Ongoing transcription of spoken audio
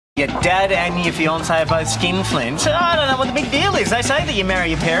Your dad and your fiancée are both skinflints. I don't know what the big deal is. They say that you marry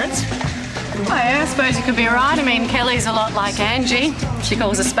your parents. Oh, yeah, I suppose you could be right. I mean, Kelly's a lot like Angie. She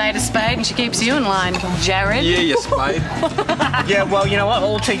calls a spade and she keeps you in line, Jared. Yeah, you spade. Yeah, well, you know what?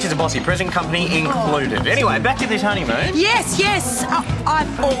 All teachers are bossy, present company included. Anyway, back to this honeymoon. Yes, yes.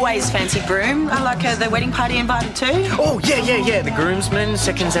 I've always fancied Broome. I like the wedding party invited too. Oh, yeah. The groomsmen,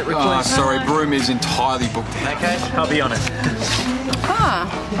 second set request. Oh, sorry, Broome is entirely booked. Okay, I'll be honest. Ah,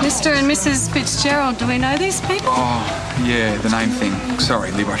 Mr. and Mrs. Fitzgerald, do we know these people? Oh, yeah, the name thing.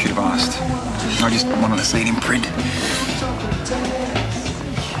 Sorry, Lib, I should have asked. I just wanted to see it in print.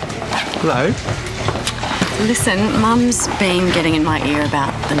 Hello? Listen, Mum's been getting in my ear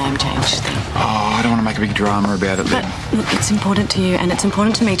about the name change thing. Oh, I don't want to make a big drama about it, Lib. But, look, it's important to you and it's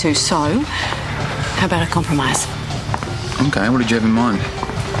important to me too, so how about a compromise? Okay, what did you have in mind?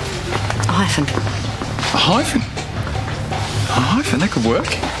 A hyphen. A hyphen? A hyphen? That could work.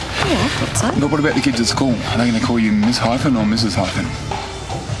 Yeah, I thought so. But what about the kids at school? Are they going to call you Miss Hyphen or Mrs. Hyphen?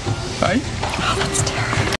 Hey? Oh, that's terrible.